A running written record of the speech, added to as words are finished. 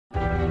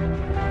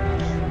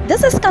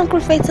This is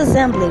Concrete Faith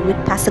Assembly with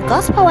Pastor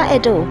Godspower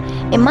Edo,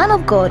 a man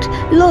of God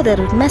loaded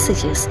with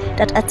messages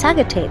that are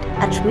targeted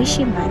at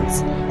reaching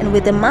minds and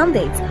with the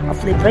mandate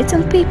of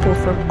liberating people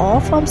from all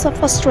forms of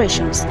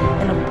frustrations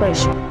and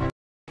oppression.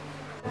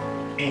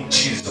 In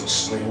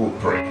Jesus' name we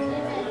pray.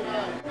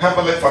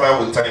 Heavenly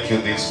Father, we thank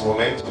you this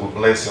moment. We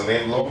bless your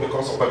name, Lord,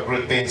 because of the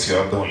great things you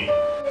are doing.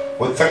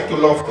 We thank you,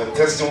 Lord, for the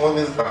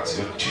testimonies that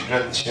your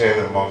children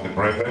shared among the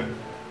brethren.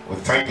 We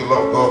thank you,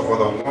 Lord God, for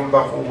the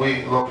wonderful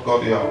way, Lord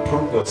God, you have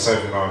proved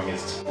yourself in our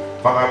midst.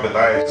 Father, be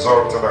thou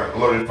exalted and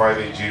glorified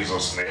in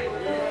Jesus' name.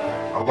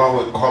 And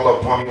Lord, we call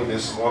upon you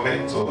this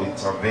morning to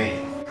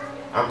intervene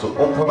and to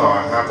open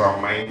our heart,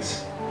 our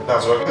minds, and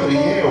as we're going to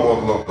hear your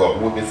word, Lord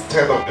God, we'll be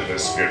stirred up in the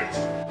Spirit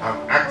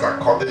and act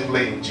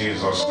accordingly in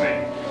Jesus'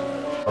 name.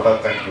 Father,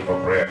 thank you for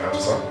prayer and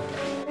answer.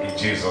 In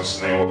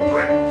Jesus' name we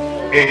pray.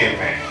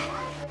 Amen.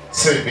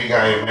 Say big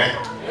amen.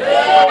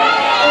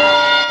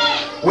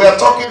 We are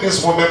talking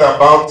this moment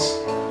about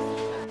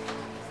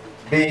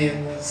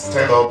being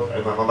stirred up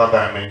in another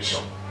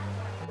dimension.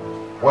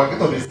 We're going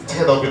to be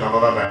stirred up in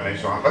another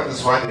dimension, and that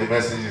is why the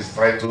message is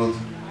titled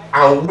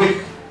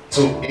Awake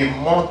to a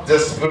More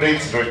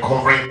Desperate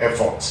Recovering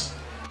Effort.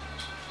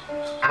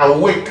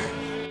 Awake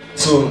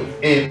to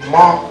a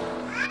more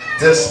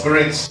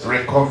desperate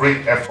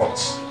recovering effort.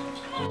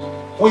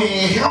 We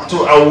have to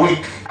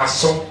awake as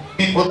some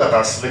people that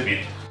are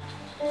sleeping.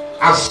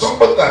 As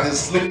somebody that is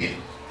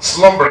sleeping,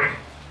 slumbering.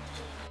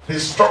 The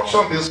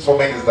instruction this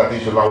moment is that you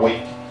should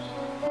awake.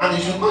 And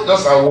you should not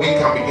just awake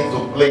and begin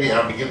to play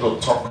and begin to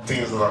talk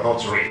things that are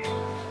not real.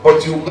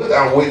 But you will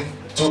awake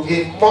to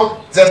a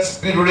more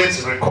desperate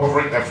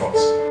recovering effort.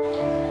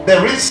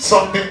 There is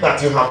something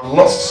that you have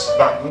lost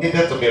that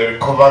needed to be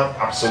recovered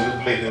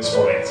absolutely in this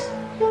moment.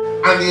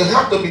 And you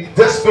have to be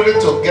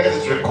desperate to get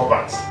it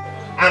recovered.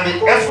 And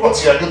the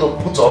effort you are going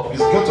to put up is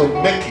going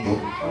to make you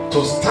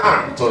to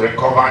stand to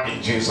recover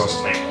in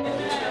Jesus' name.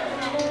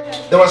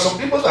 There were some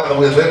people that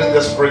were very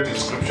desperate in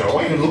scripture.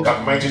 When you look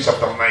at Matthew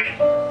chapter 9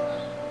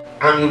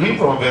 and you read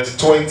from verse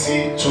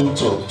 22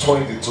 to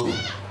 22,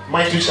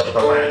 Matthew chapter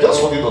 9, I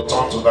just want you to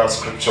turn to that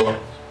scripture,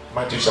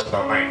 Matthew chapter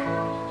 9,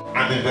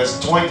 and in verse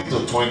 20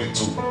 to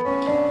 22.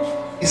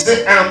 It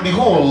said, and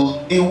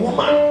behold, a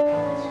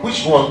woman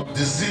which was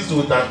diseased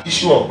with an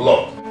issue of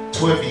blood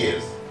 12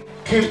 years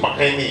came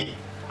behind him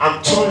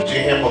and touched the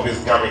hem of his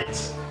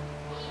garment.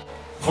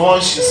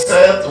 For she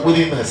said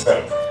within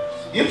herself,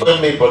 if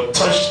I may but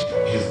touch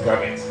his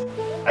garment,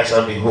 I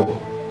shall be whole.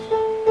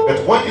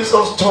 But when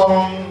Jesus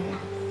turned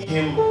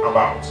him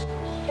about,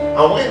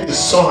 and when he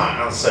saw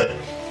her and said,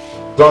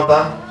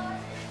 daughter,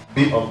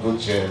 be of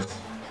good cheer,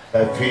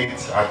 thy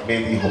faith hath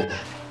made thee whole.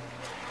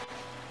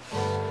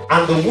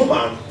 And the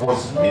woman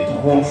was made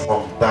whole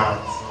from that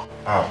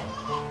hour.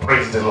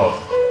 Praise the Lord.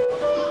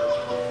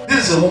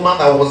 This is a woman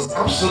that was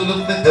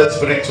absolutely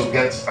desperate to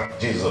get at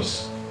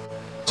Jesus.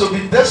 To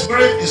be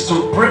desperate is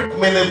to break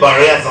many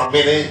barriers and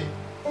many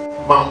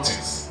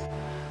mountains,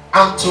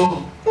 and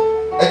to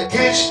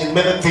engage in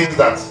many things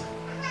that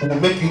will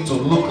make you to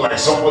look like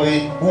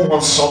somebody who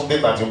wants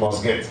something that you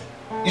must get.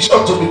 It's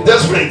not to be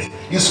desperate.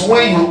 It's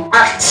when you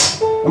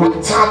act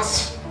without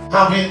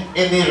having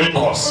any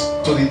recourse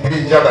to the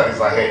danger that is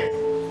ahead.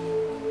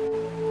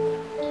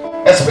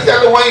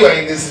 Especially when you are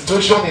in a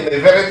situation in a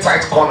very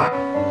tight corner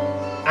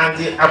and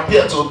there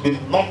appear to be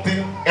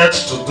nothing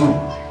else to do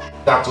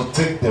than to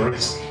take the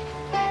risk.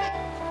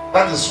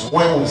 That is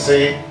when we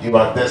say you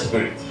are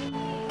desperate.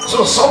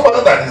 So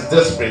somebody that is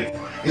desperate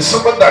is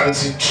somebody that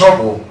is in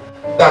trouble,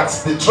 that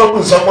the trouble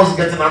is almost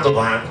getting out of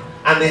hand,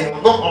 and they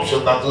have no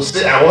option than to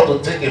say, I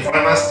want to take a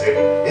final step,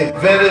 a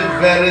very,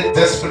 very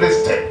desperate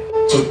step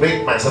to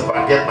make myself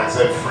and get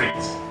myself freed.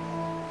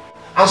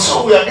 And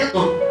so we are going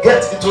to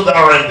get into that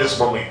realm this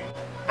moment.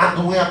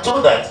 And we are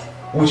told that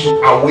we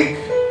should awake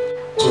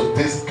to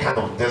this kind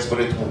of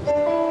desperate move.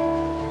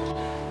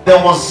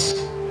 There was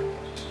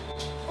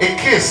a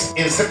case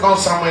in 2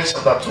 Samuel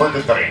chapter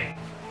 23.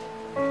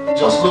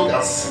 Just look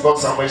at 2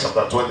 Samuel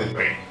chapter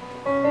 23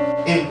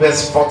 in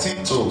verse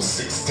 14 to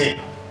 16.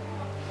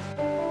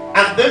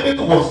 And David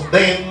was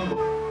then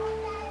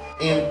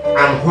in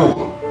an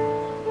hole,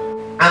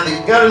 and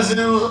the garrison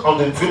of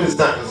the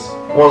Philistines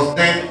was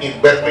then in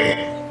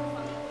Bethlehem.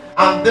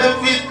 And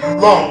David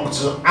longed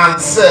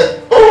and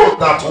said, oh,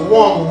 that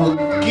one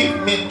would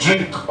give me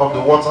drink of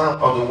the water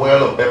of the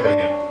well of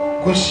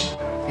Bethlehem, which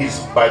is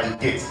by the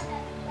gate.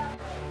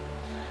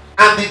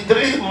 And the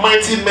three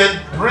mighty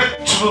men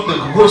break through the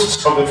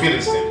hosts of the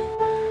Philistines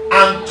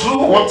and drew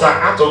water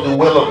out of the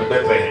well of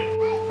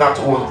Bethlehem that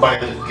was by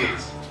the gate,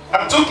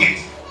 and took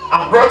it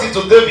and brought it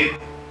to David.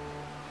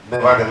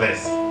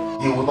 Nevertheless,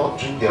 he would not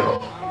drink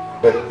thereof,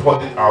 but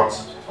poured it out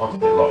unto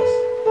the Lord.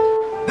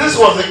 This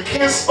was a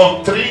case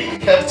of three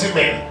hefty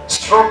men,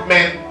 strong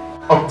men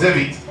of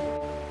David,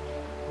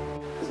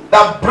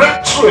 that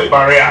break through a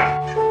barrier.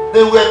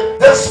 They were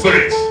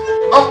desperate,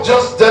 not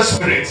just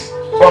desperate,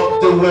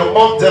 but they were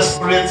more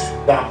desperate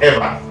than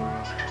ever.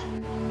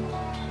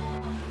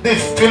 The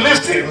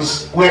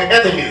Philistines were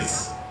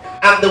enemies,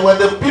 and they were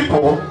the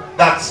people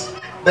that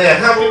they are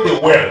having the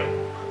well.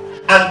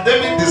 And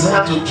David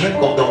desired to drink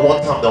of the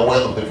water of the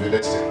well of the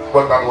Philistine,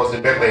 but that was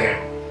in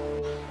Bethlehem.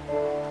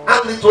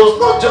 And it was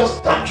not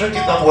just that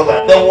drinking that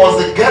water, there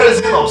was a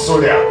garrison of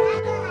soldiers.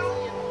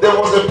 There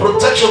was a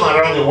protection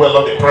around the well,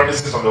 on the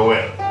premises of the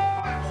well.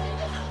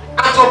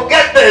 And to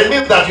get there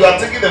means that you are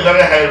taking a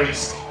very high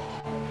risk.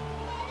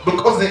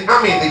 Because the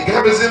army, the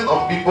garrison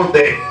of people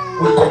there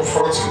will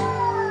confront you.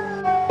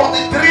 But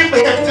the three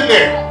hefty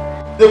men,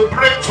 they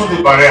break through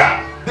the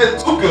barrier. They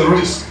took a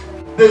risk.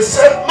 They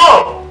said,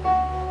 no,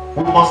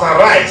 we must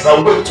arise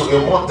and wait to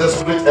a more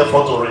desperate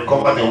effort to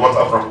recover the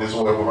water from this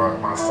well of our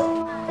master.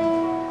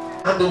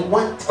 And they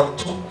went and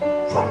took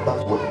from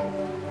that well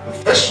the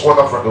fresh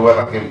water from the well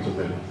and gave it to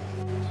them.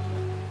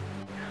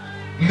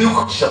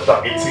 Luke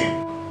chapter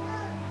 18.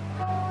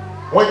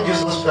 When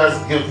Jesus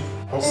Christ gave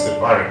us a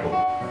parable,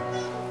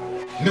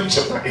 Luke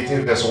chapter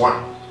 18 verse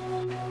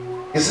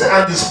 1, he said,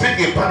 and he spake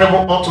a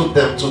parable unto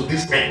them to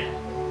this end,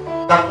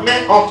 that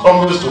men ought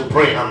always to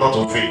pray and not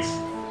to faint,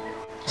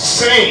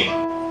 saying,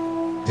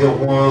 there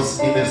was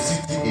in a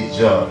city a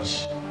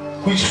judge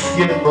which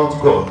feared not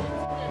God,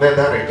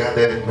 neither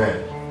regarded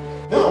men.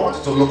 Now I want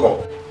you to look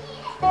up.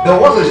 There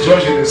was a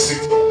judge in a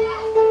city.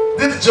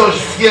 This judge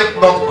feared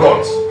not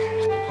God,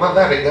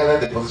 neither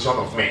regarded the position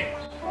of men.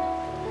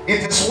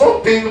 It is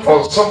one thing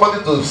for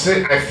somebody to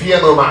say, I fear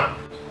no man,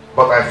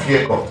 but I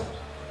fear God.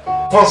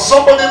 For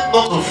somebody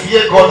not to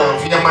fear God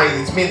and fear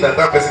man, it means that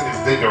that person is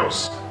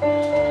dangerous.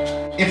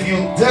 If you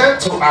dare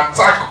to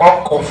attack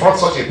or confront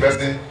such a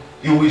person,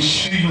 he will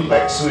shoot you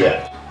like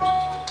suya.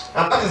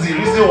 And that is the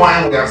reason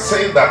why we are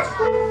saying that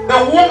the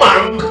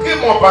woman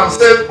came up and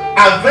said,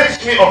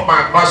 avenge me of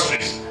my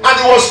adversaries. And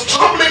he was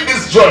troubling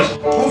this judge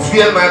who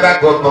feared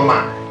neither God nor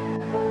man.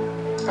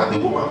 And the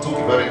woman took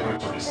a very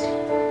great risk.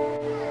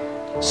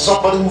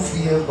 Somebody who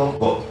fears not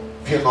God,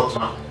 fear not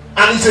man.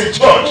 And he's a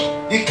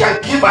judge. He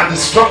can give an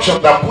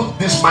instruction that put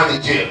this man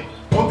in jail,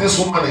 put this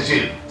woman in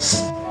jail,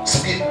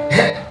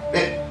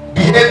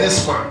 behead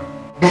this man,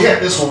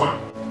 behead this woman.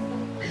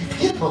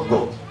 Fear not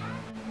God.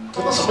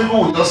 Because some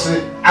people will just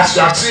say, as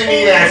you are seeing me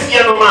here, I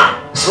fear no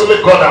man. It's only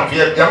God I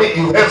fear. I mean,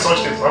 you heard such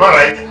things, am I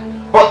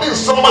right? But this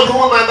is somebody who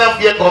neither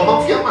fear God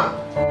nor fear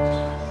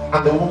man.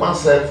 And the woman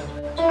said,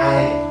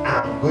 I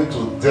am going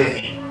to dare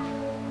him.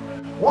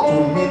 What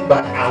we mean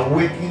by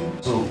awakening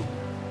to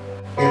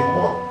a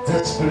more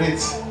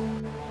desperate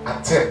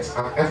attempt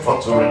and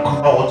effort to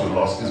recover what you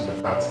lost is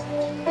that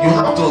you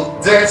have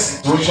to dare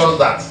situations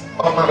that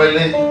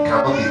ordinarily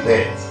cannot be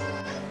dared.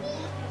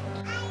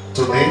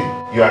 Today,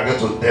 you are going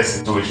to dare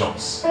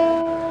situations.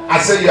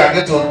 I say you are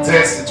going to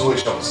dare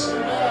situations.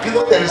 You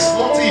know, there is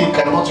nothing you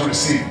cannot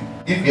receive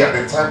if you are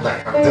the type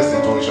that can dare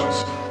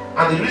situations.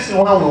 And the reason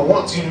why we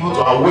want you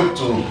to awake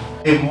to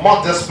a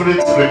more desperate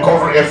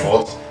recovery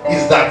effort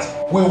is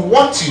that we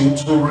want you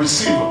to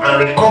receive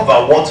and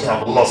recover what you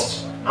have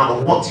lost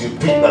and what you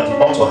think that you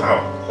ought to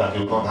have that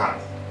you not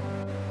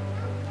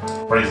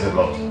have. Praise the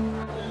Lord.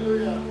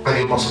 And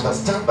you must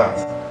understand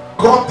that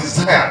God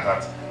desires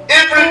that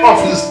every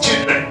of his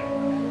children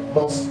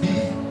must be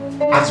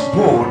as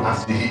bold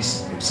as he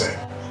is himself.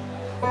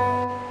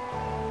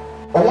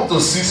 I want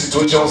to see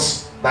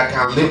situations that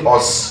can lead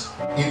us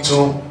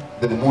into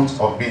the mood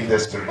of being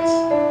desperate.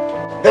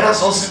 There are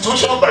some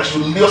situations that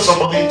should lure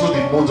somebody into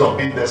the mood of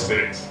being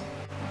desperate.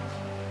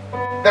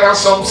 There are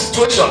some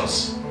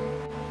situations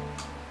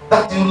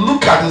that you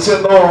look at and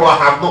say, no, I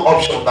have no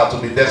option than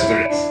to be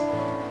desperate.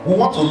 We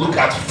want to look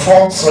at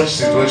 4 such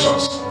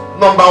situations.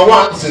 Number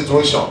 1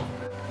 situation,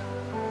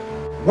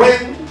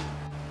 when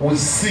we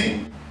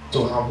seem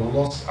to have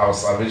lost our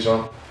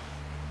salvation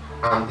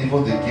and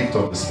even the gift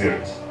of the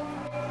Spirit.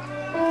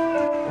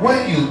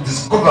 When you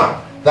discover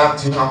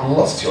that you have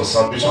lost your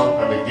salvation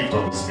and the gift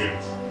of the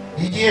Spirit,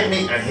 you hear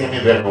me and hear me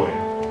very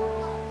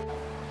well.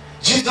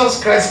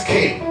 Jesus Christ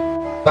came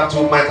that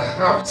we might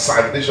have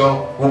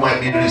salvation, we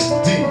might be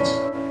redeemed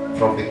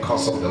from the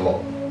curse of the law.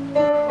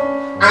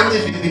 And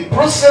if in the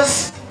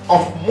process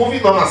of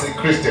moving on as a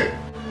Christian,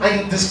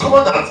 and you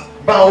discover that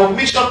by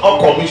omission or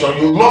commission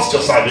you lost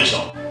your salvation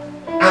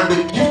and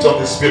the gift of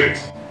the Spirit,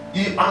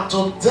 you are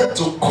to dare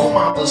to come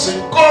out and say,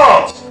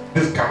 God,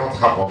 this cannot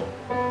happen.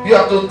 You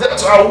are to dare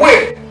to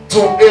awake to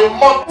a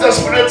more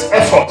desperate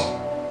effort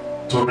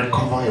to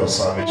recover your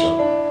salvation.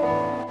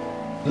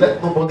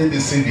 Let nobody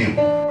deceive you.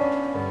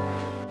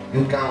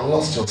 You can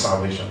lose your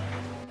salvation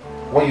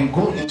when you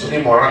go into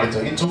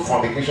immorality, into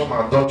fornication,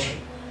 adultery,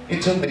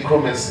 into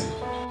necromancy,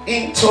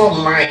 into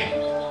lying,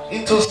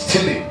 into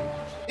stealing,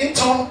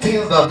 into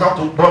things that have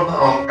to burn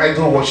on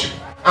idol worship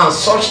and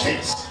such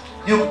things.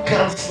 You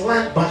can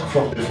slide back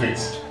from the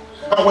faith,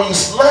 and when you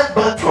slide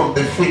back from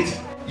the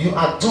faith, you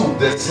are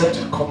doomed except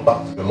you come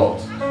back to the Lord.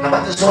 And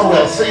that is why we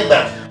are saying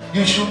that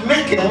you should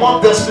make a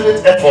more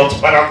desperate effort.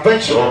 By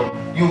adventure,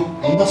 you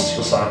lost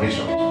your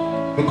salvation,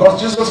 because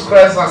Jesus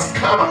Christ has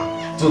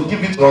come to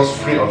give it to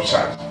us free of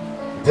charge.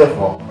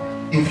 Therefore,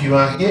 if you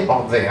are here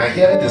or there and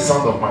hearing the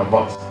sound of my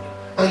voice,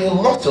 and you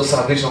lost your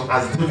salvation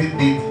as David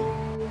did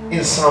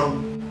in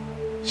Psalm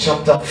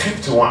chapter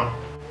 51,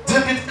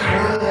 David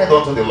cried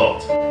unto the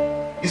Lord.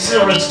 He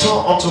said,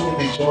 restore unto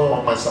me the joy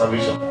of my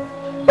salvation.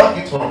 Back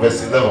it from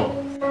verse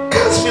 11.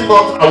 Cast me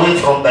not away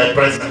from thy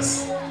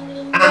presence,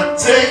 and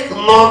take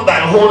not thy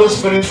Holy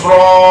Spirit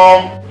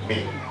from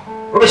me.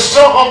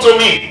 Restore unto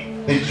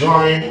me the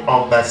joy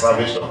of thy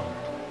salvation,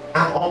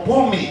 and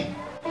uphold me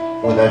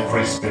with thy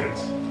free spirit.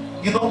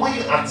 You know, when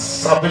you're at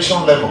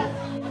salvation level,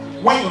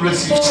 when you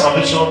receive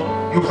salvation,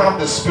 you have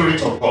the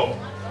Spirit of God.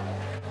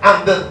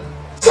 And the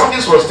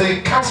psalmist was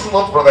saying, cast me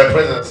not from thy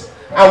presence,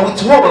 and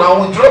withdraw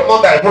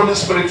not thy Holy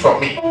Spirit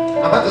from me.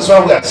 And that is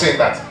why we are saying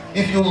that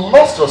if you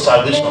lost your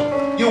salvation,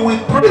 you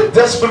will pray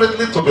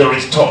desperately to be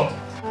restored.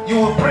 You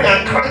will pray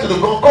and cry to the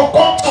God,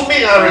 God, come to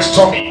me and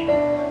restore me.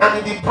 And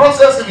in the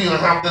process, if you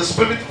have the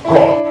Spirit of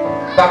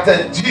God that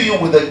endue you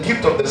with the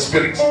gift of the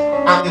Spirit,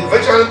 and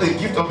eventually the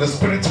gift of the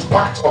Spirit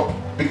backed up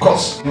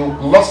because you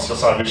lost your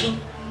salvation,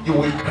 you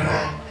will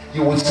cry.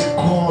 You will say,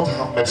 God,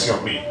 have mercy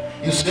on me.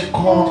 You say,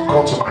 God,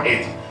 come to my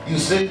aid. You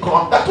say,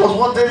 God, that was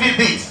what David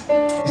did.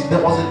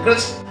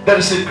 There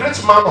is a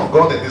great man of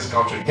God in this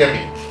country. Hear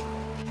me.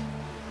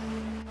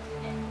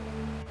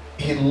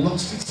 He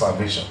lost his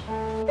salvation,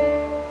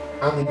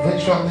 and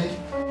eventually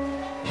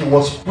he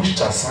was pushed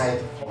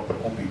aside from the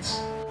pulpit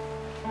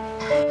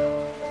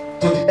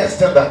to the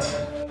extent that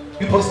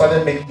people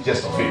started making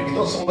jest of it. You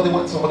know,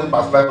 when somebody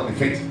backslide on the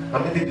faith,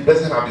 and maybe the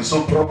person has been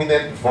so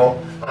prominent before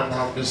and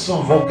has been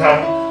so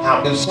vocal,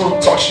 has been so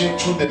touching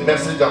through the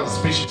message and the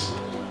speeches,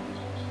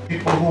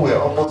 people who were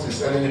almost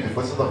his enemy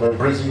before, instead of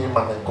embracing him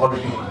and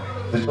encouraging him,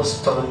 they just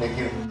started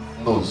making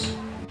noise.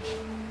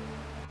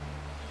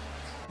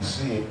 You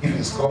see, if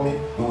he's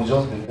coming, he will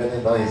just be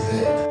bending down his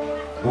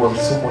head. He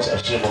was so much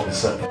ashamed of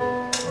himself.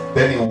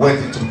 Then he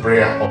went into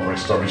prayer of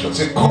restoration.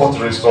 Say, God,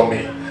 restore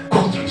me.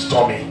 God,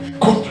 restore me.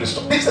 God,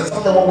 restore me. This is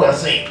exactly what we are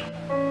saying.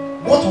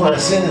 What we are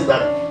saying is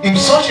that if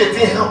such a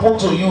thing happened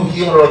to you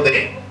here or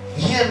there,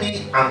 hear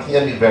me and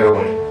hear me very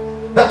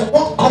well. That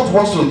what God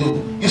wants to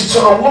do is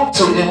to awoke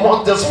to a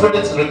more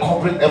desperate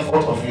recovering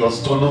effort of your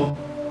stolen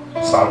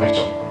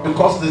salvation.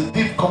 Because the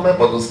thief cometh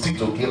but to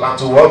steal, to kill, and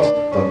to what?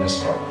 To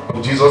destroy.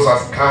 But Jesus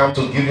has come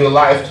to give you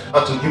life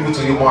and to give it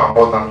to you more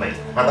abundantly.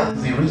 And that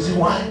is the reason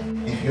why,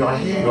 if you are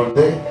here, you're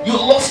there, you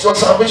lost your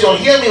salvation,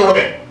 hear me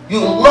well. You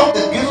lost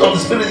the gift of the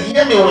Spirit,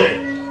 hear me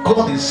well.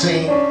 God is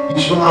saying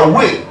you should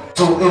awake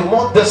to a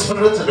more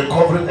desperate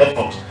recovering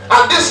effort.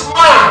 And this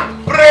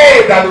man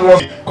prayed that he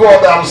was,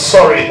 God, I'm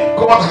sorry.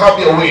 God, have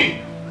your way.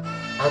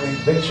 And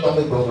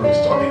eventually God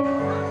restored him.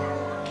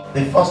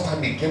 The first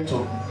time he came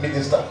to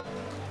minister,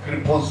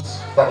 cripples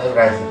started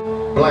rising,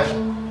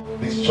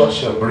 blind, this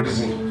church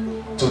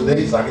breathing.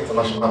 Today is an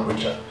international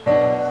preacher.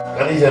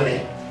 Can you hear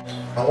me?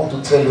 I want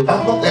to tell you,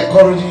 I'm not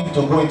encouraging you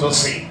to go into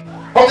sin.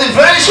 But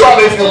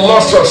eventually, if you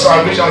lost your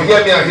salvation,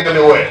 hear me and hear me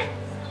well.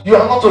 You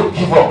are not to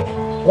give up.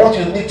 What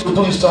you need to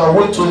do is to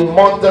await to a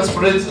more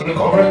desperate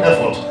recovering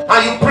effort.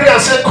 And you pray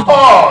and say,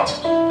 God,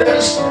 there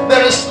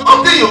is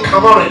nothing you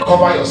cannot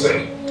recover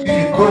yourself. If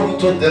you go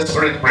into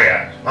desperate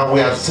prayer, and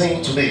we are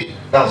saying today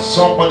that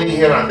somebody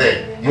here and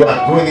there, you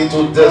are going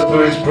into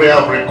desperate prayer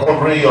of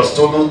recovering your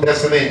stolen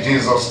destiny in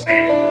Jesus'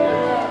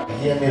 name.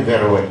 Hear me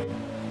very well.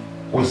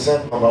 We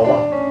said number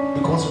one,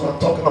 because we are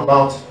talking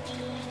about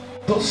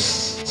those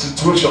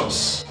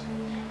situations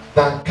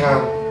that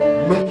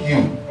can make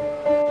you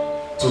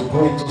to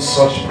go into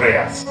such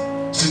prayers,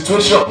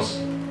 situations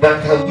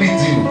that can lead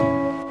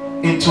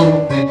you into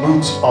the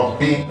mood of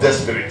being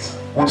desperate.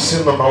 We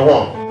say number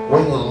one,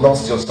 when you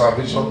lost your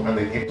salvation and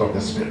the gift of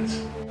the Spirit.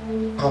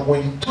 And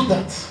when you do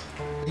that,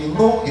 you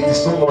know it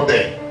is no more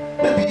there.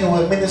 Maybe you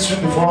were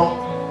ministry before,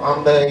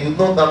 and you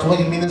know that when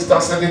you minister,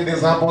 certain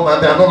things happen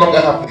and they are no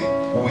longer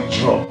happening.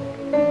 Withdraw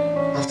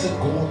and say,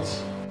 God,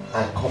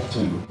 I come to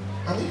you.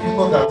 And if you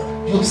know that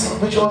your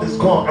salvation is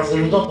gone as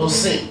a result of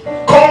sin,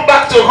 come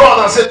back to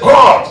God and say,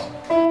 God,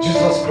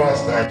 Jesus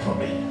Christ died for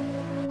me.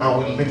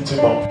 And we lift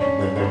him up in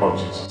the name of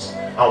Jesus.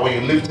 And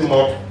when you lift him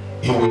up,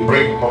 he will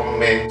bring more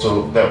men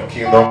to the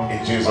kingdom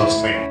in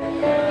Jesus'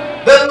 name.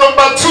 Then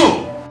number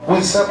two,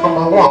 we said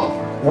number one,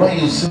 when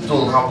you seem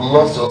to have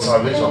lost your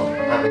salvation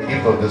and the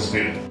gift of the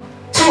Spirit.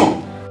 Two,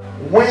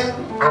 when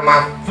an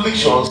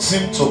affliction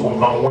seems to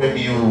overwhelm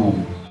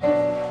you.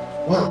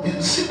 Well,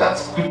 you see that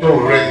scripture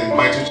we read in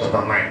Matthew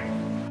chapter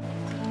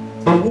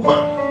 9. The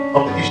woman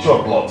of the issue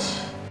of blood.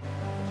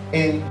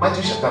 In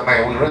Matthew chapter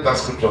 9, we read that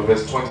scripture,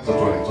 verse 20 to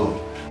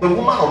 22. The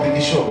woman of the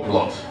issue of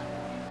blood.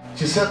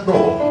 She said,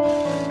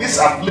 no, this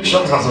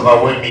affliction has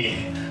overwhelmed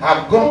me.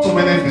 I've gone to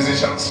many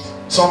physicians.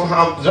 Some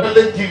have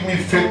generally given me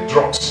fake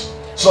drugs.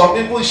 Some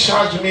people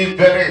charge me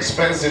very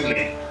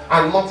expensively,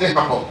 and nothing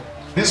happened.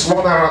 This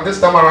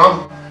time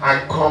around,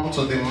 I come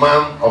to the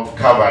man of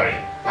Calvary.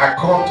 I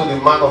come to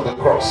the man of the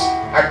cross.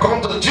 I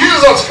come to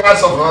Jesus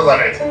Christ of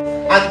Nazareth.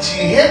 And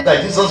she heard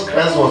that Jesus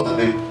Christ was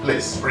in the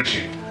place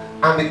preaching,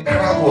 and the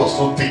crowd was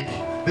so thick.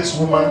 This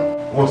woman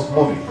was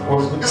moving.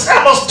 This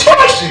I must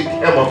touch the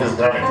hem of his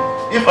garment.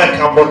 If I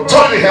can but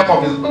touch the hem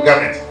of his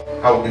garment,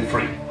 I will be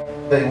free.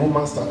 The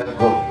woman started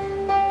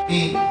going.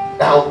 He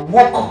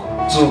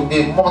awoke to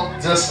a more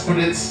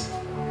desperate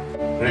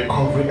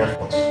recovery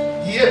effort.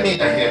 Hear me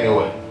and hear me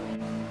well.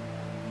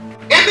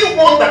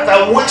 that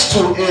awakes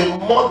to a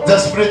more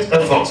desperate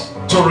effort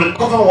to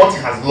recover what he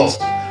has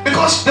lost.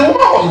 Because the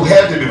woman who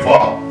heard it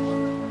before,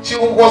 she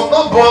was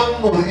not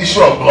born with the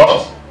issue of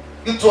blood.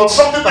 It was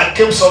something that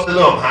came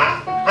suddenly on her,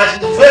 and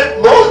she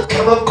felt, no, it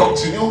cannot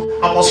continue.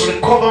 I must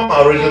recover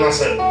my original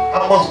self.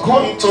 I must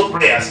go into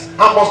prayers.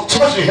 I must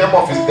touch the hem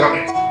of his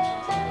garment.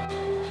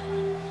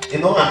 You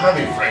know, I have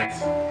a friend.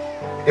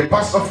 A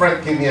pastor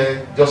friend came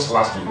here just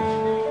last week,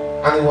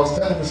 and he was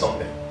telling me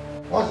something.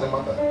 What's the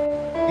matter?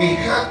 He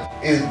had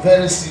a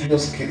very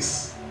serious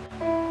case,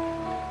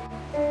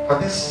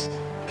 and this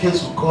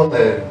case we call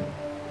the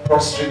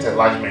prostate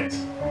enlargement.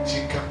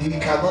 He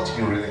cannot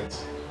urinate,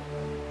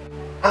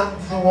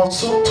 and he was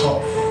so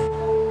tough.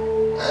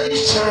 And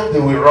each time they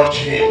will rush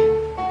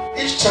him,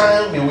 each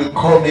time he will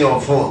call me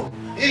on phone,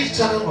 each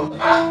time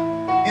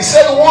he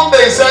said one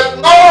day, he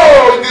said,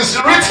 no, it is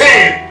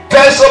written.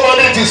 Tell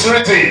somebody it is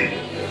written.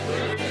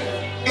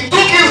 He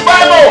took his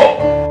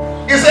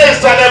Bible. He said he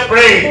started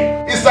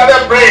praying. He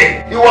started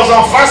praying. He was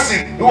on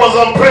fasting. He was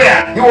on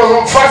prayer. He was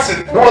on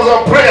fasting. He was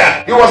on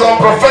prayer. He was on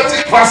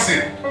prophetic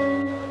fasting.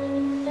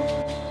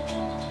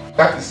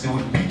 That is, he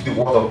will pick the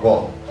word of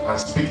God and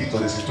speak it to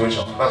the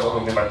situation. That's what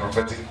we mean by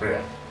prophetic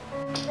prayer.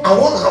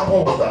 And what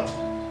happened was that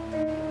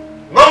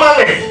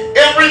normally,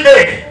 every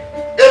day,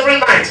 every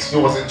night, he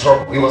was in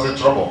trouble. He was in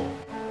trouble.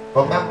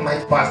 But that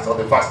night passed on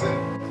the fasting,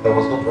 there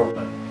was no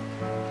problem.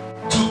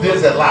 2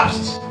 days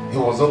elapsed, he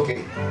was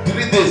okay.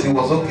 3 days, he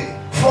was okay.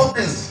 4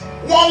 days,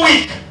 1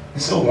 week. He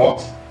said, what?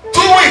 2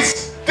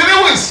 weeks,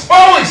 3 weeks,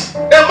 4 weeks, a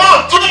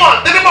month, 2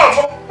 months, 3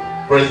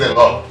 months. Praise the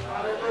Lord.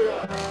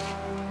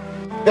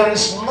 There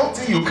is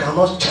nothing you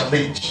cannot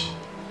challenge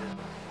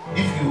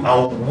if you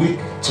are weak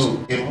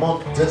to a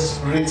more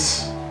desperate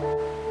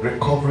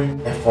recovering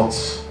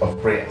efforts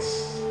of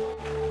prayers.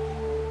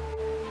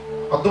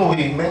 Although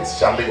he met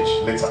challenge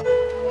later,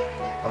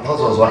 and that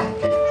was why he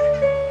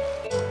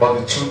came. But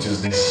the truth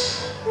is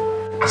this: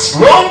 as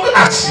long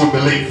as you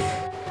believe,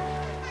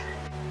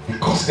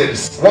 because there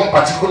is one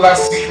particular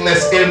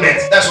sickness, ailment,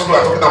 that's what we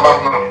are talking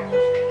about now.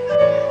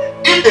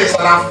 If there's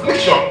an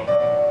affliction,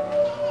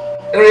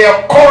 a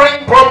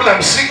recurring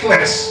problem,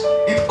 sickness,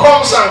 it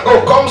comes and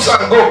go, comes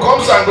and go,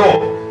 comes and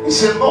go. He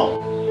said,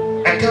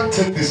 no, I can't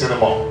take this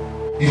anymore.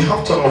 You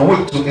have to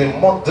awake to a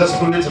more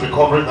desperate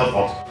recovery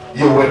effort.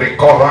 You will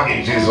recover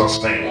in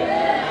Jesus' name.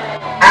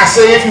 I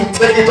say, if you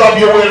take it up,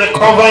 you will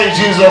recover in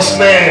Jesus'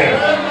 name.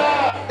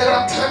 There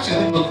are times you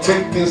need to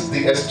take things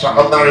the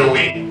extraordinary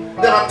way.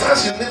 There are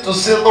times you need to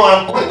say, no,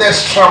 I'm going the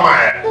extra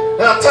mile.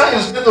 There are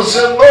times you need to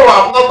say, no,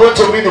 I'm not going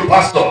to be the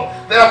pastor.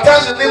 There are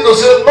times you need to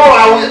say, no,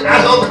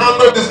 I don't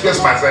handle this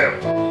case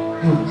myself.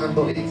 You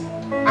handle it,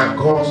 and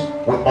God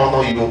will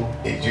honor you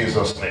in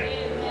Jesus'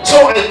 name.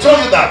 So I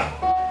tell you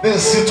that the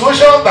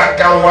situation that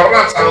can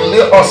warrant and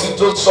lead us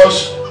into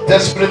such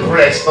desperate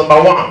prayers,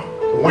 number one,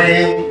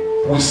 when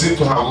we seem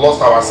to have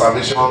lost our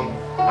salvation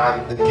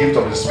and the gift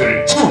of the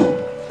Spirit. 2,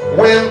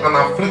 when an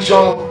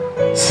affliction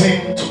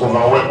seems to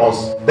overwhelm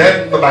us.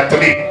 Then number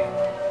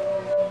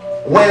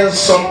 3, when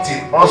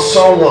something or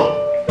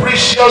someone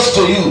precious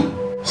to you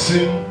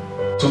seem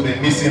to be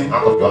missing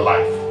out of your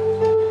life.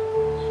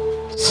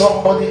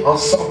 Somebody or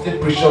something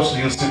precious to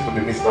you seem to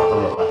be missing out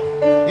of your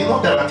life. You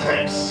know, there are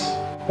times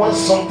when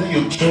something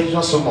you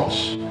treasure so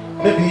much,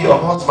 maybe your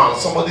husband,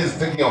 somebody is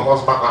taking your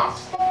husband out.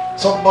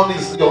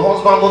 Your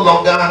husband no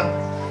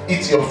longer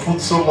eats your food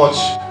so much.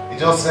 You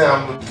just say,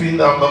 I'm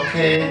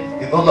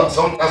okay. You know,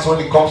 sometimes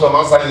when he comes from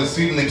outside, you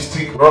see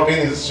lipstick rubbing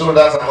his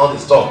shoulders and all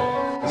this stuff.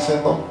 You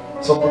say, no,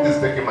 somebody is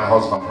taking my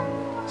husband.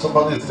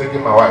 Somebody is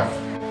taking my wife.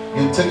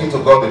 You take it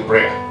to God in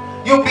prayer.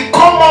 You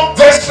become more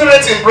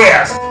desperate in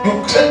prayers.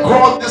 You say,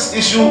 God, this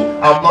issue,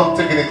 I'm not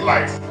taking it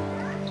light.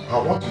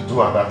 And what you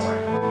do at that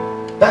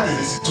time, that is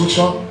a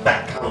situation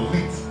that can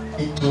lead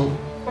into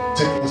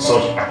taking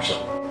such action.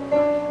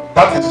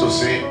 That is to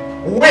say,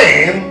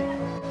 when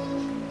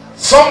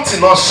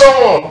something or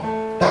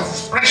someone that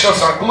is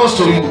precious and close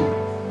to you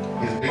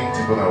is being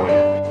taken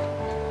away.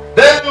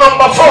 Then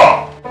number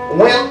 4,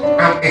 when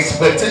an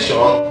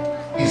expectation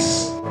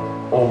is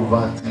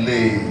over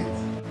delayed.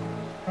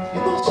 You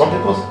know, some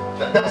people,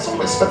 there are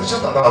some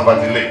expectations that are over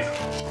delayed.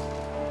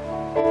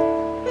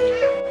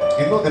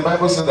 You know, the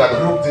Bible says that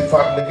hope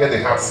deferred maketh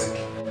the heart sick.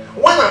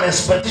 When an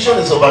expectation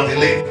is over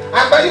delayed,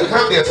 either you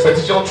have the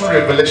expectation through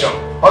revelation,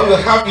 or you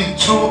have it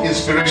through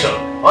inspiration,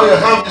 or you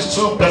have it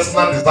through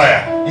personal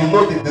desire. You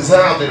know the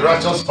desire of the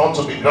righteous ought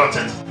to be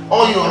granted.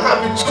 Or you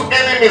have it through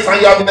enemies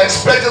and you have been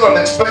expecting and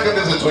expecting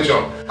this situation,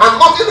 and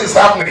nothing is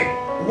happening.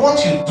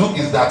 What you do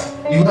is that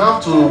you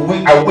have to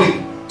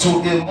awake to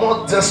a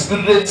more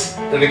desperate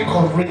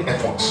recovery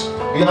effort.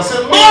 You are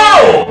saying,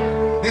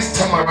 no! This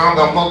time around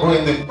I'm not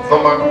going the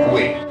normal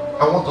way.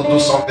 I want to do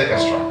something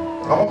extra.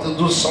 I want to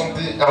do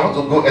something, I want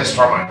to go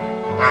extra mile.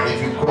 And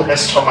if you go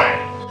extra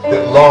mile,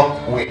 the Lord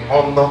will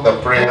honor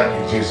the prayer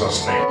in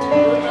Jesus' name.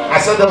 I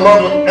said the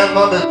Lord will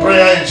honor the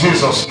prayer in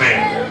Jesus' name.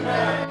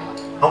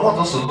 I want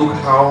us to look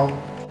how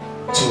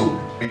to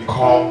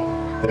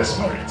become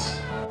desperate.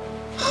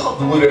 How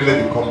do we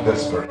really become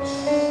desperate?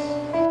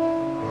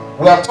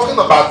 we are talking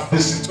about the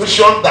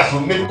situation that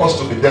will make us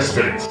to be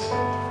desperate.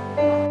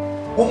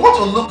 We want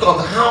to look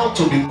at how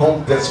to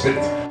become desperate.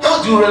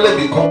 How do you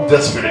really become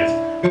desperate?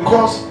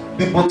 Because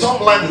the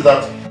bottom line is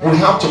that we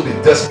have to be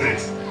desperate.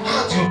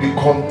 How do you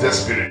become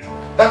desperate?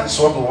 That is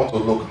what we want to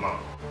look now.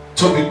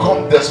 To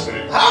become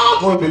desperate. How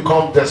do we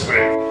become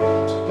desperate?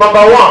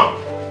 Number one,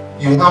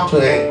 you have to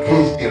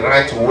engage the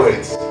right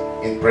words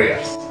in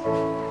prayers.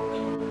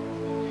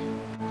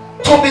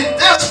 To be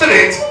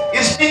desperate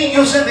is being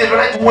using the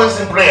right words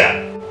in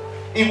prayer.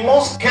 In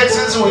most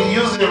cases, we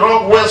use the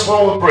wrong words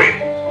when we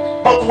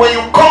pray. But when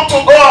you come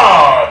to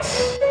God,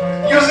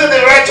 using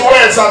the right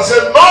words and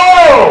say,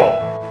 no!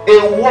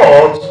 A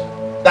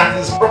word that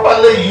is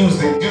properly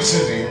used in due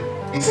season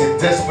is a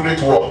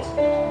desperate word.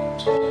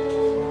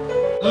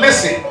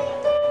 Listen,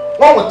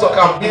 when we talk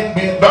about being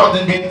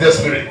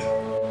desperate,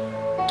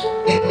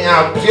 it may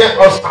appear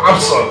us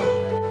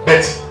absurd,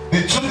 but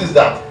the truth is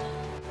that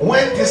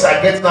when things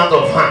are getting out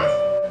of hand,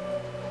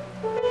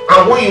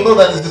 and when you know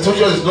that the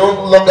situation is no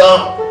longer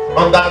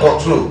under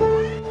control,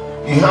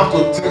 you have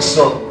to take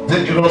some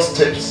dangerous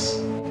steps.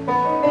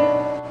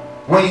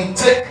 When you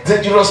take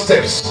dangerous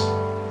steps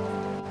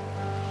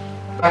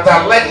that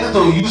are likely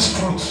to use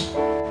fruit,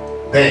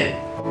 then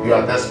you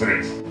are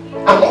desperate.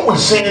 And what we're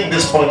saying in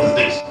this point is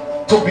this: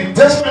 to be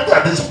desperate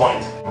at this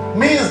point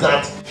means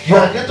that you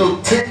are going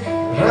to take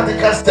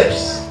radical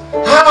steps.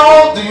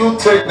 How do you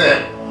take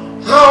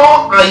them?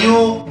 How are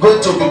you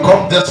going to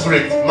become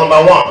desperate?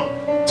 Number one,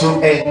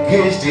 to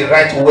engage the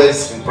right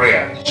words in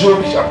prayer.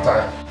 Job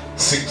chapter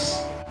 6.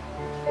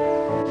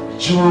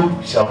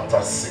 Job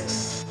chapter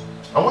 6.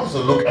 I want you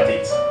to look at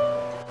it.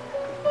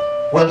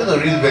 We're going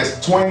to read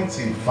verse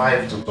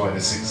 25 to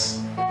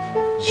 26.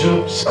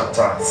 Job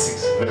chapter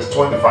 6, verse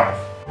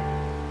 25.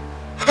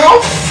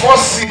 How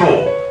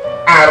forcible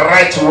are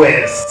right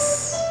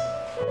words?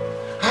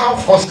 How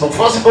forcible?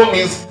 Forcible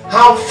means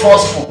how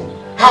forceful,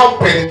 how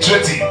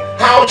penetrating,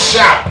 how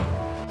sharp.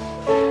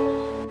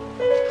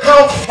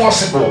 How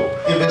forcible,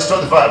 in verse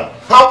 25,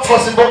 how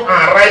forcible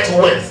are right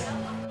words?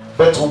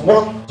 But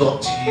what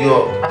doth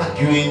your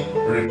arguing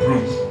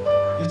reprove?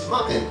 It's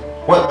nothing.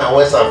 When my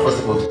words are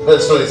forcible,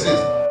 verse 26.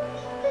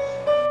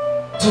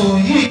 Do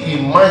ye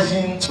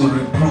imagine to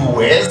reprove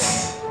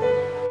words,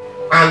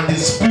 and the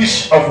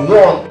speech of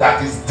one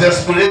that is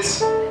desperate,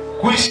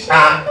 which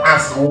are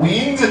as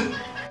wind?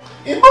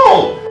 You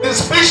know, the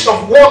speech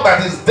of one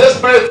that is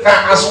desperate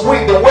are as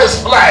wind. The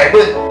words fly,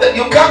 but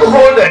you can't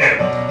hold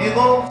them. You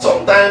know,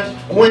 sometimes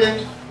when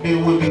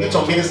we begin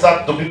to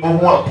minister to people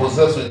who are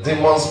possessed with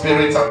demon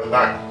spirits and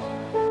that,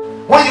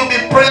 when you be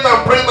praying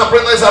and praying and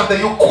praying, after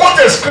you quote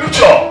a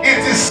scripture, it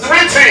is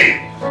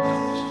written,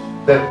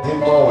 the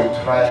demon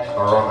will cry and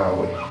run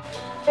away.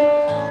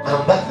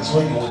 And that is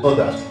when you will know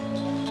that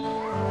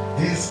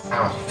these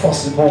are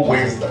forcible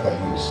ways that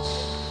are used.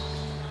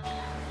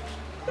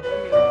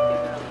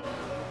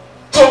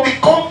 To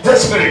become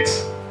desperate,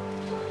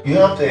 you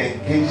have to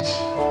engage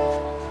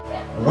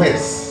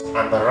words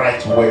and the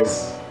right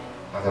words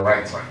at the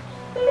right time.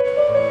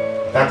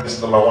 That is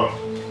number one.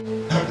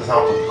 That is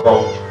how to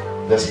become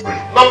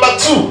desperate. Number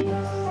two,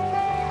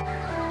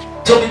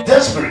 to be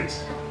desperate,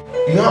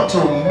 you have to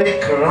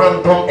make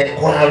random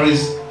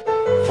inquiries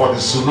for the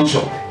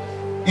solution,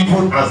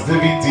 even as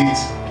David did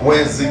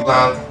when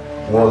Ziklag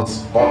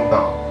was burned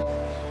down.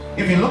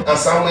 If you look at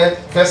Samuel,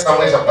 1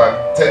 Samuel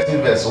chapter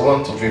 30, verse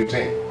 1 to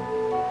 15,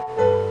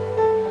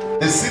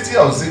 the city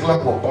of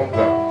Ziklag was burned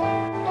down.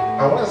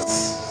 And when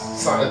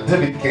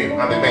David came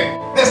and the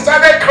men, they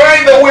started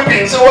crying and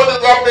weeping. So what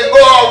is happening?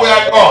 Oh, we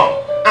are gone.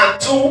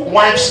 And two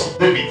wives of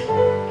David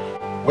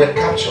were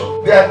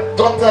captured. Their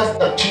daughters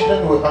and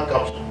children were not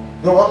captured.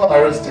 They were not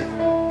arrested.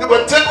 They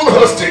were taken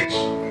hostage.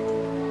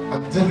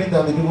 And David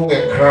and the people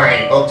were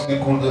crying until they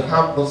could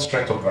have no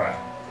strength to cry.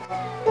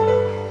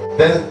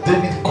 Then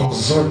David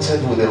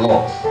consulted with the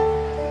Lord.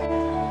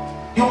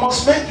 You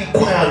must make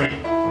inquiry.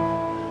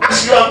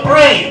 As you are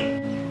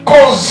praying,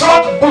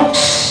 consult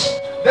books.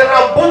 There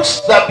are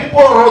books that people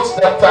wrote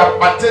that are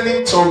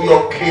pertaining to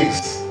your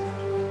case.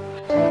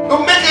 You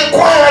make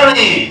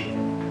inquiry.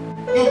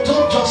 You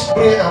don't just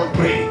pray and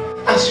pray.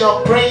 As you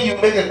are praying, you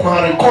make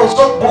inquiry.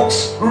 Consult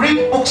books.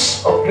 Read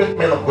books of great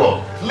men of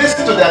God.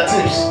 Listen to their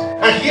tips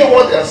and hear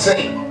what they are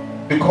saying.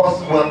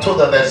 Because we are told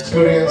that the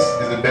experience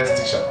is the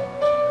best teacher.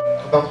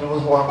 Those people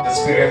who have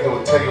experience, they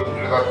will tell you the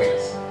greater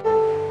things.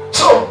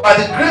 So, by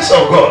the grace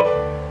of God,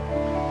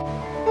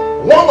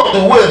 one of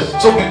the ways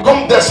to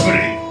become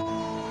desperate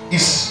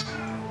is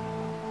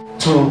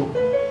to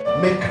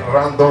make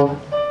random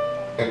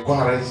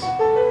inquiries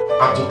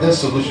and to get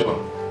solution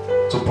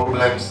to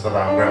problems that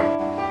are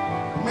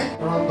around. Make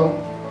random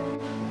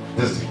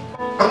this thing.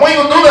 And when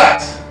you do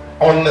that,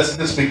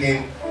 honestly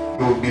speaking,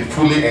 you will be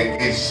fully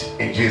engaged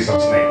in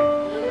Jesus'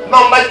 name.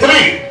 Number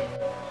three,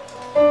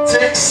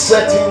 take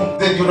certain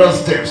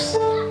dangerous steps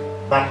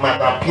that might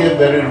appear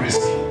very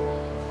risky.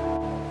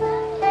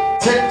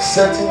 Take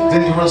certain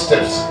dangerous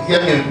steps.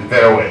 Hear me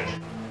very well.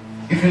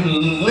 If you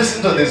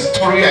listen to the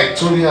story I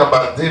told you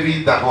about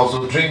David that was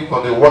to drink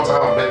from the water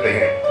of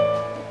Bethlehem,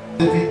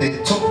 David,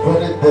 they took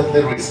very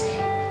deadly risk.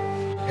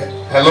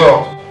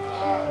 Hello?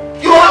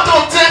 You have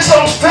to take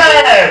some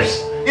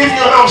steps. If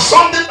you have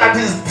something that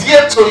is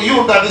dear to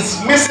you that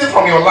is missing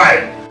from your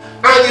life,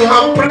 and you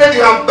have prayed,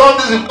 you have done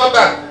this, you've done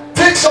that,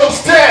 take some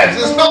steps.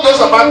 It's not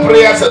just about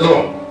prayers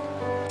alone.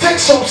 Take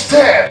some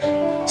steps.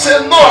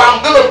 Say, no,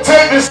 I'm going to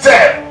take this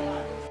step.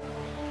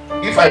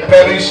 If I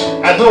perish,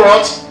 I do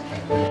what? I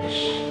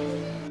perish.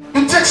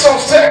 You take some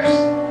steps.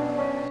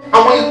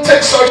 And when you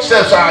take such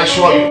steps, I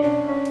assure you,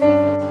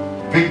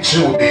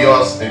 victory will be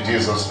yours in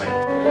Jesus'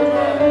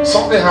 name.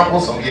 Something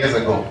happened some years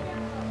ago.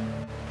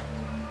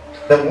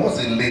 There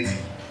was a lady.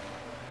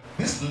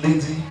 This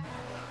lady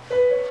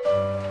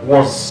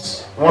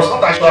was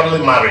not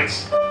actually married,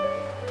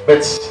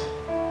 but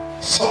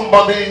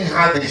somebody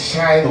had a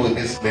child with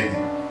this lady.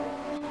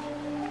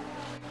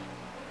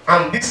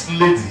 And this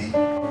lady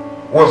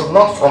was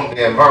not from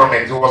the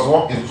environment. It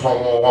was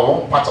from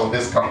one part of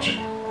this country.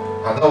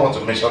 I don't want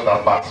to mention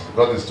that part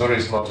because the story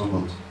is not too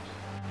good.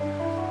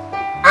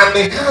 And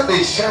they had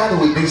a child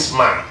with this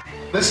man,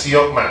 this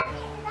young man.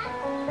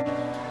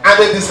 And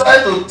they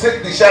decided to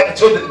take the child.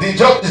 So they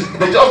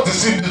just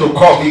deceived him to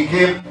come. He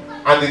came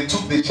and they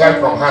took the child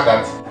from her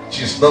that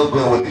she's not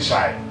going with the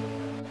child.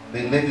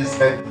 The lady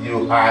said,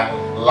 you are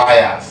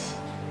liars.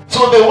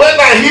 So they went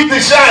and hid the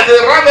child. They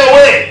ran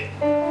away.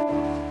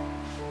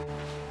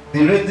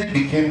 The lady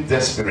became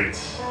desperate.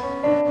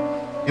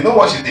 You know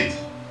what she did?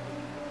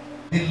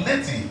 The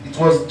lady, it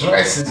was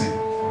dry season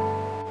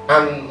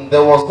and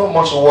there was not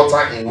much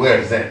water in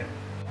wells then.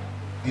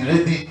 The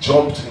lady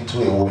jumped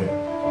into a well.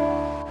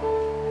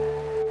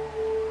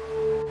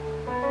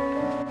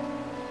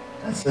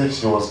 And said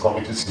she was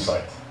committing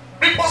suicide.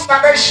 People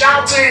started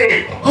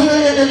shouting,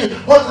 hey,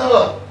 what's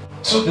that?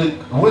 So they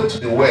went to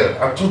the well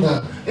and told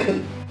her,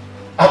 hey,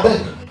 I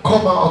beg,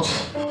 come out,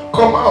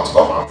 come out,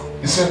 come out.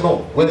 He said, no,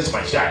 where is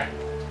my child?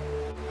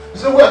 He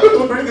said, we are going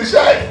to bring the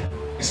child.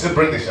 He said,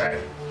 bring the child.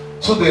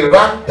 So they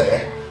ran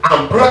there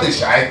and brought the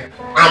child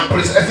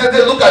and said,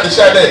 look at the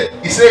child there.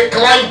 He said,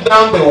 climb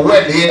down the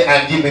well here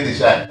and give me the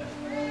child.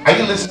 Are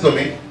you listening to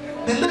me?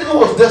 The lady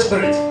was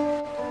desperate.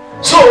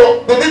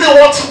 So they didn't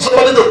want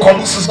somebody to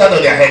commit suicide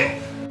on their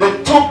head. They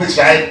took the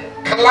child,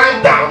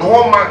 climbed down.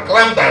 One man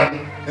climbed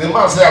down. The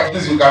man said, at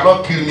least you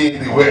cannot kill me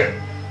in the well.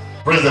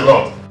 Praise the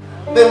Lord.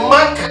 The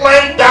man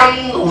climbed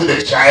down with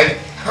the child,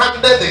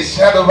 handed the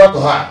child over to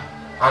her,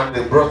 and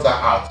they brought her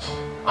out.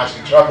 And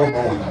she traveled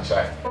home with her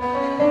child.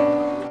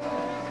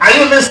 Are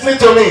you listening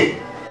to me?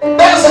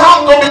 That's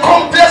how to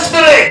become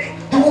desperate.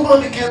 The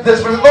woman became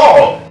desperate.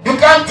 No, you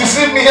can't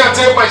deceive me and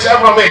take my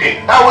child from me.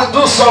 I will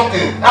do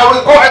something. I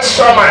will go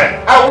extra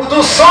mile. I will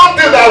do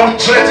something that will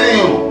threaten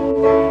you.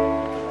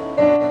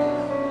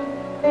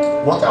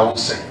 What I will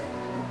say,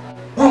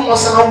 we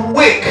must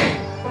awake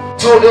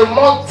to a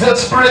more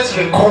desperate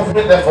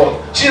recovery effort.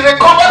 She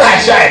recovered her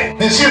child,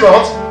 did she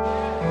not?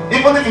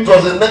 Even if it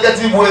was a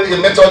negative way, the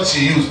method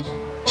she used,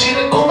 she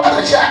recovered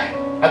her child,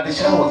 and the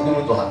child was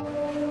given to her.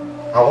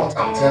 And what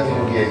I'm telling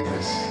you here is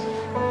this: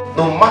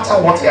 no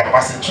matter what you are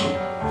passing through,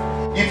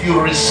 if you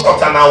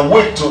resort and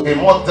awake to a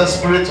more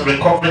desperate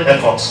recovery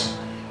effort,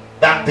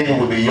 that thing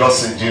will be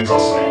yours in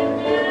Jesus'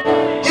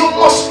 name. You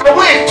must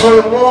awake to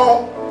a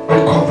more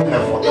recovery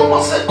effort. You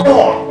must say, come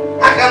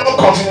on, I cannot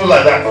continue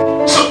like that.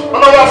 So,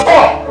 number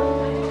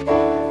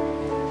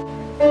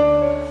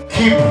 4,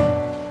 keep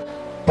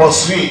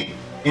pursuing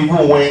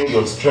even when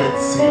your strength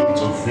seems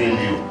to fail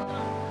you.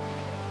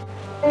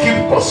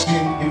 Keep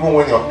pursuing even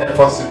when your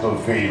efforts seem to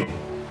fail you.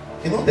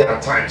 You know, there are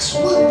times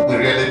when we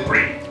really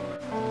pray,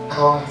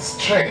 our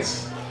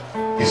strength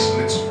is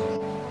little.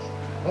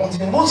 But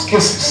in most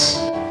cases,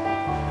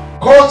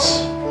 God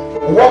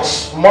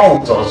works more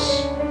with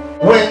us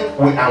when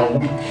we are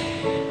weak.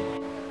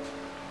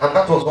 And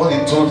that was what he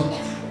told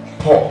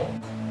Paul.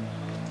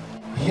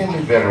 Hear me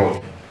very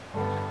well.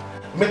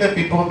 Many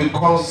people,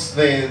 because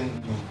the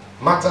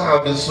matter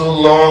has been so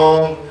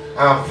long,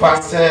 I have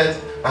fasted,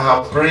 I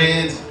have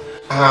prayed,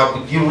 I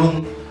have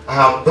given, I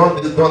have done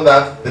this, done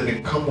that, they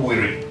become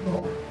weary.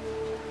 No.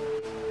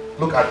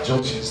 Look at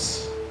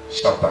Judges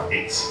chapter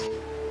 8.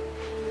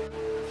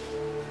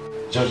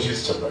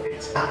 Judges chapter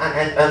 8.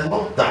 I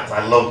love that.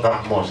 I love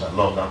that much. I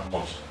love that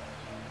much.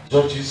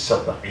 Judges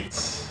chapter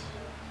 8.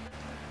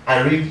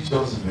 I read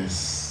just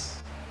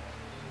verse.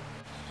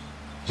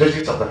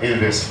 Judges chapter 8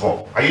 verse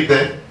 4. Are you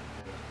there?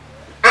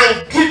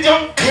 And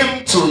Gideon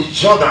came to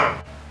Jordan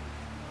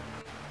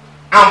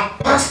and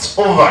passed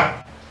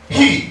over,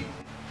 he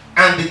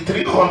and the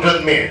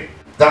 300 men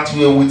that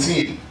were with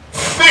him,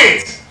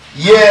 faint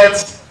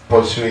yet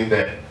pursuing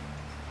them.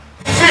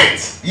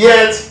 Faint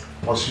yet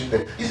pursuing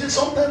them. You see,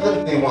 sometimes let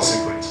me tell you one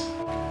secret.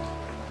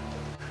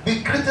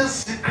 The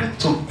greatest secret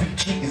to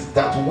victory is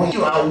that when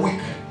you are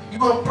weak,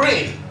 you are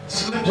praying,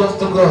 sleep just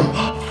to go,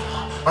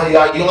 and you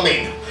are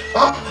yawning.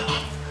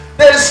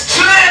 There is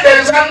strength, there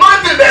is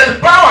anointing, there is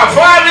power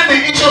for having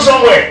the issue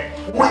somewhere.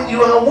 When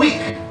you are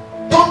weak,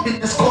 don't be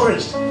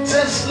discouraged.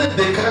 Say, sleep,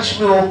 they catch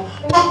me.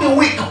 Don't be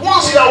weak.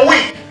 Once you are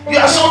weak, you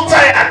are so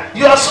tired,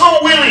 you are so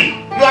weary,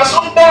 you are so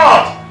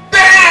bored.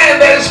 Then when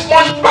there is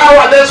much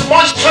power, there's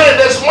much strength,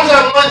 there's much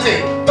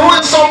anointing,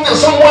 doing something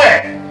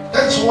somewhere.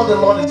 That's what the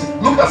Lord is.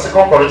 Look at 2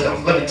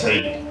 Corinthians. Let me tell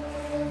you.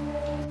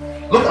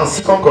 Look at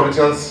 2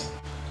 Corinthians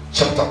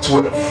chapter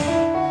 12.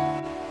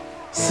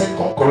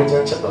 2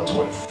 Corinthians chapter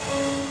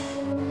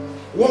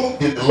 12. What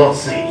did the Lord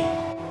say?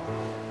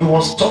 He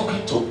was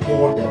talking to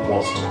Paul the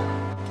apostle.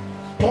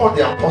 Paul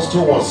the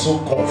apostle was so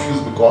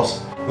confused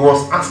because he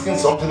was asking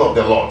something of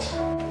the Lord.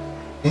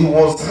 He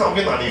was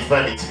having an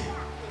infirmity,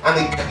 and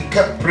he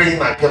kept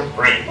praying and kept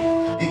praying.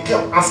 He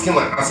kept asking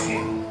and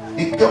asking.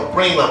 He kept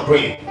praying and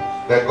praying.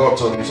 Then God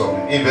told him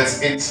something in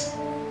verse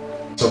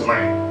 8 to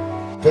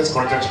 9. 1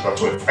 Corinthians chapter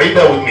 12. Are you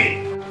there with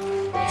me?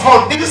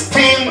 For this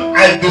thing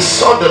I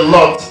besought the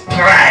Lord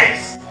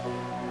thrice,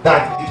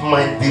 that it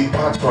might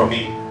depart from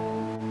me.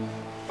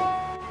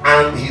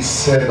 And he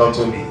said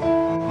unto me,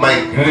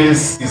 my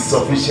grace is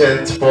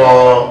sufficient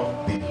for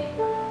thee.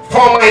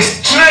 For my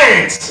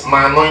strength,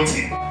 my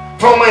anointing,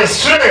 for my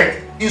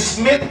strength is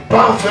made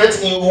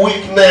perfect in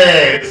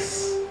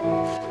weakness.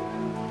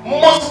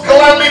 Most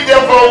gladly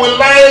therefore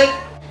will I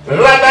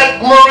rather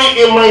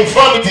glory in my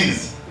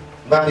infirmities,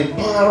 that the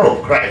power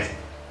of Christ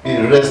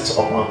will rest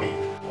upon me.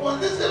 Well,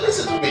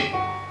 listen to me.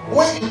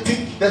 When you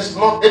think there's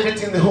not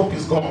everything, the hope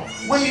is gone.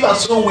 When you are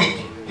so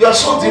weak, you are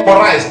so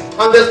demoralized,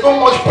 and there's no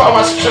much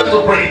power, strength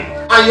to pray,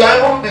 and you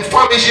are even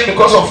famishing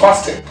because of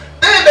fasting,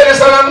 then there is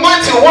an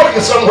anointing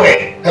working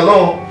somewhere.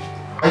 Hello?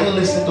 Are you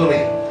listening to me?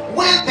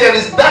 When there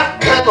is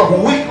that kind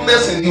of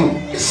weakness in you,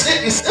 you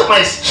say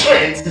my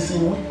strength is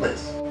in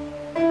weakness.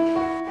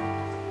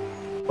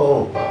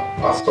 Oh,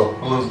 Pastor,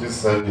 close this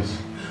service.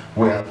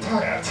 We are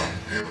tired.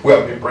 We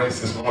have been praying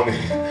this morning.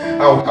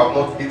 I have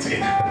not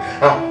eaten.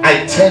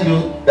 I tell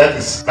you, that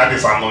is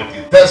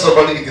anointing. Tell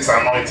somebody it is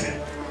anointing.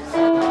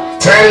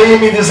 Tell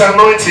him it is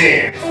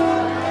anointing.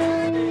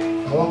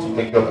 I want to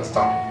make you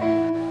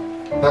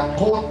understand that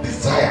God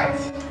desired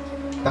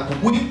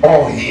that we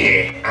all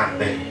here and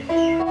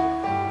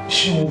there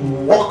should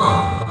walk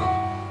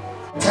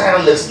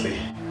tirelessly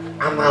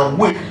and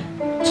awake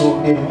to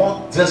a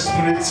more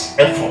desperate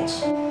effort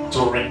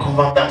to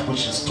recover that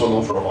which is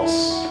stolen from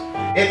us.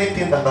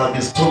 Anything that has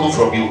been stolen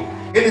from you,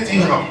 anything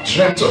you have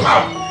dreamt to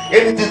have,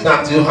 anything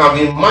that you have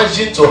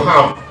imagined to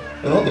have.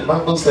 You know, the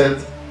Bible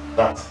said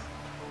that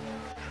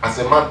as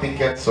a man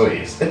thinketh, so he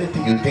is.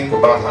 Anything you think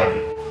about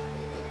having,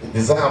 the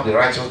desire of the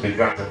righteous be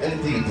granted.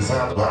 Anything you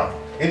desire to have,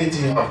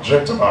 anything you have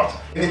dreamt about,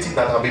 anything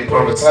that have been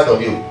prophesied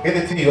of you,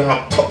 anything you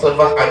have thought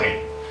about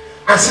having,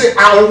 I say,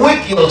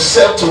 awake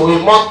yourself to a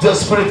more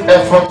desperate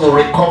effort to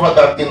recover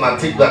that thing and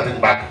take that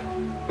thing back.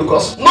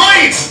 Because know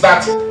it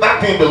that that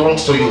thing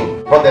belongs to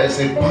you, but there is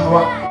a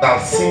power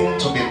that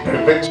seems to be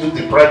preventing you,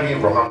 depriving you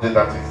from having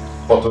that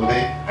thing. But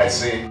today, I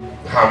say,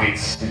 have it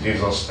in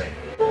Jesus' name.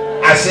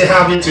 I say,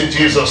 have it in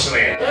Jesus'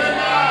 name.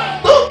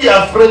 Don't be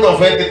afraid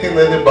of anything,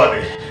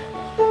 anybody.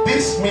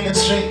 This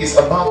ministry is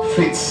about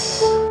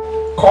faith,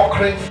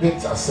 conquering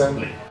faith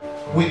assembly.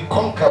 We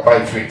conquer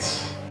by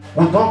faith.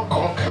 We don't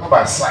conquer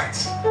by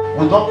sight.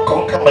 We don't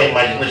conquer by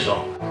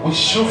imagination. We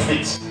show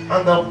faith,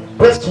 and the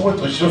best way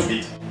to show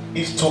faith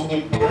is to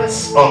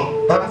impress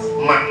on that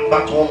man,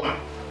 that woman,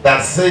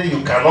 that say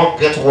you cannot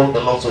get what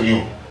belongs to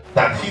you,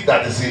 that he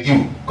that is in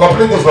you,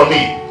 completely from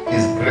me,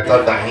 is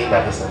greater than he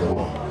that is in the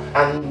world.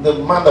 And the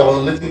man that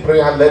was leading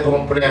prayer led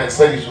one prayer and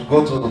said you should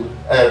go to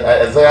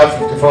Isaiah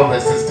 54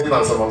 verse 16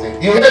 and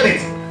 17. You heard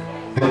it.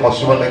 They must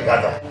surely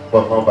gather,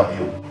 but not by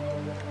you.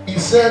 He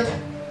said,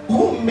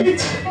 who made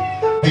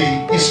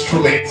the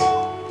instrument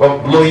for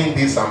blowing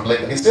this and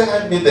blowing? He said,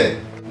 I made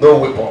them. No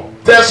weapon.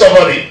 Tell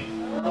somebody.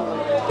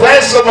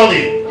 Tell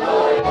somebody.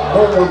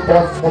 No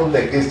weapon formed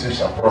against you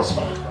shall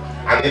prosper.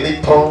 And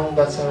any tongue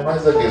that shall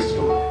rise against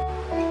you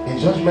in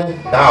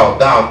judgment,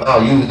 now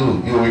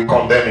you will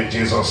condemn in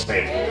Jesus'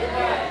 name.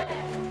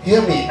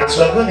 Hear me, as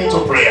we are going into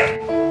prayer,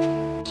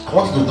 I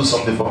want you to do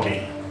something for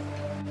me.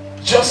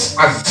 Just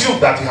assume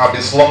that you have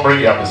been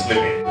slumbering, you have been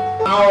sleeping.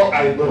 Now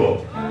I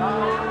know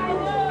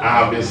I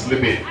have been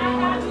sleeping,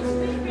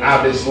 I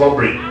have been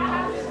slumbering.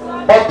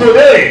 But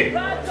today,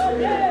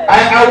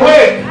 I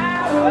awake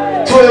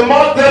to a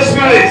more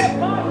desperate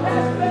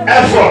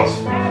effort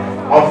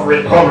of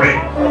recovery.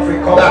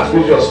 That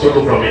which was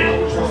stolen from me.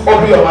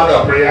 Open your mouth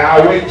and pray. I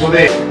awake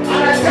today. And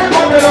I take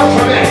up the Lord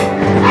today.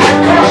 I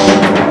crush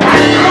by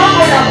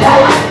the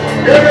power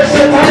every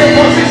satanic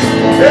forces,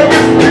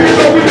 every spirit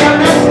of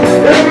wickedness,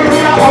 every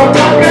ruler of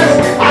darkness.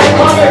 I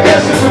come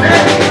against you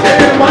today in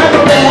the mind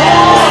of the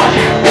Lord.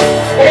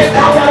 In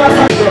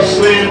Jesus'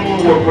 name we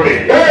will pray.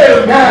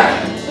 Amen.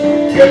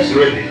 Get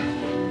ready.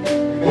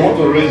 I want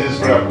to raise this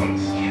prayer point.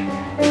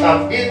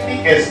 Have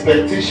any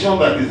expectation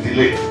that is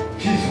delayed?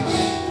 Jesus.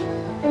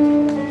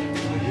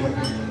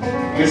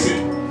 Listen.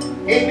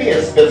 Any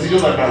expectation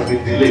that has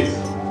been delayed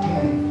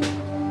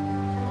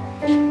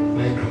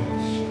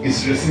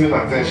is receiving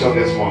attention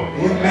this morning.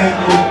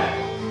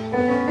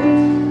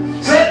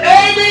 Say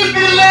any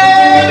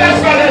delayed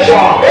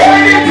expectation.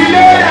 Any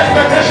delayed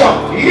expectation.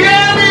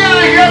 Hear me and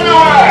hear me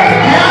well.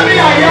 Hear me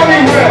and hear me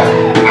well.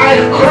 I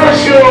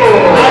crush you.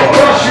 I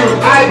crush you.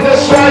 I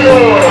destroy you.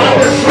 I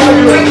destroy you.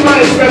 Let my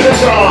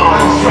expectation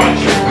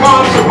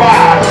come to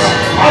pass.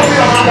 I'll be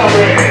another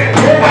way.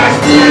 I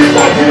still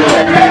want you.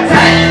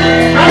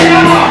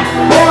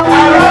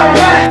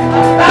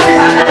 That is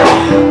an error.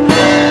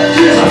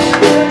 Jesus.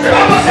 The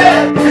Bible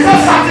said, it's not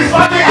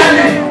satisfying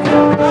any.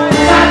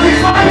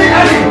 Satisfying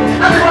any.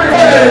 Everybody,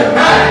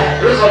 amen.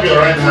 Raise up your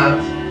right hand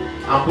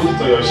and put it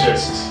to your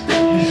chest.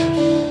 Jesus.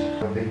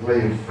 And declare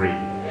you free.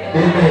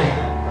 Amen.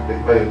 And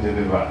declare you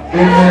delivered.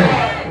 Amen.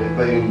 And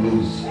declare you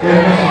loose.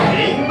 Amen.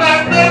 In the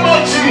name of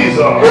Jesus.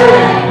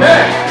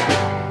 Amen.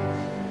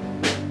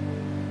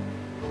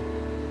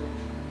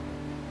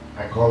 I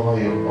cover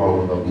you all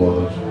with the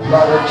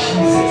blood of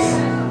Jesus.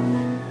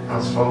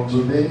 As from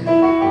today,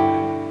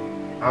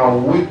 I'll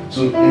wait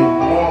to a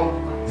more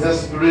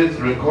desperate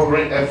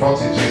recovery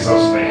effort in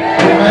Jesus' name.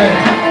 Amen.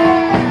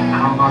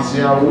 And as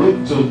you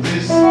awake to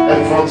these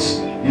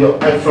efforts, your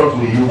effort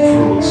will yield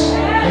fruits.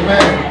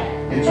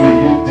 Amen. It will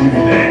yield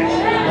dividends.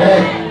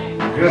 Amen.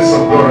 Grace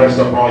of God rest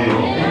upon you.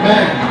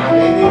 Amen. And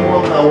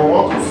anyone that will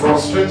want to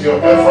frustrate your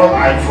effort,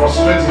 I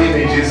frustrate him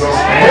in Jesus'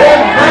 name.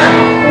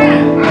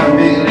 Amen.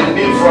 And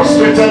be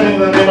frustrated in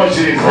the name of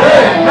Jesus.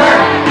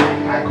 Amen.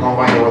 I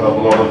cover you with the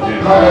blood of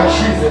Jesus. Blood of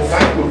Jesus.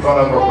 Thank you,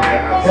 Father, for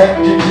prayer.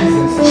 Thank you,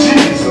 Jesus.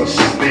 Jesus'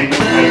 name I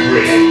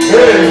pray.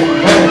 Amen.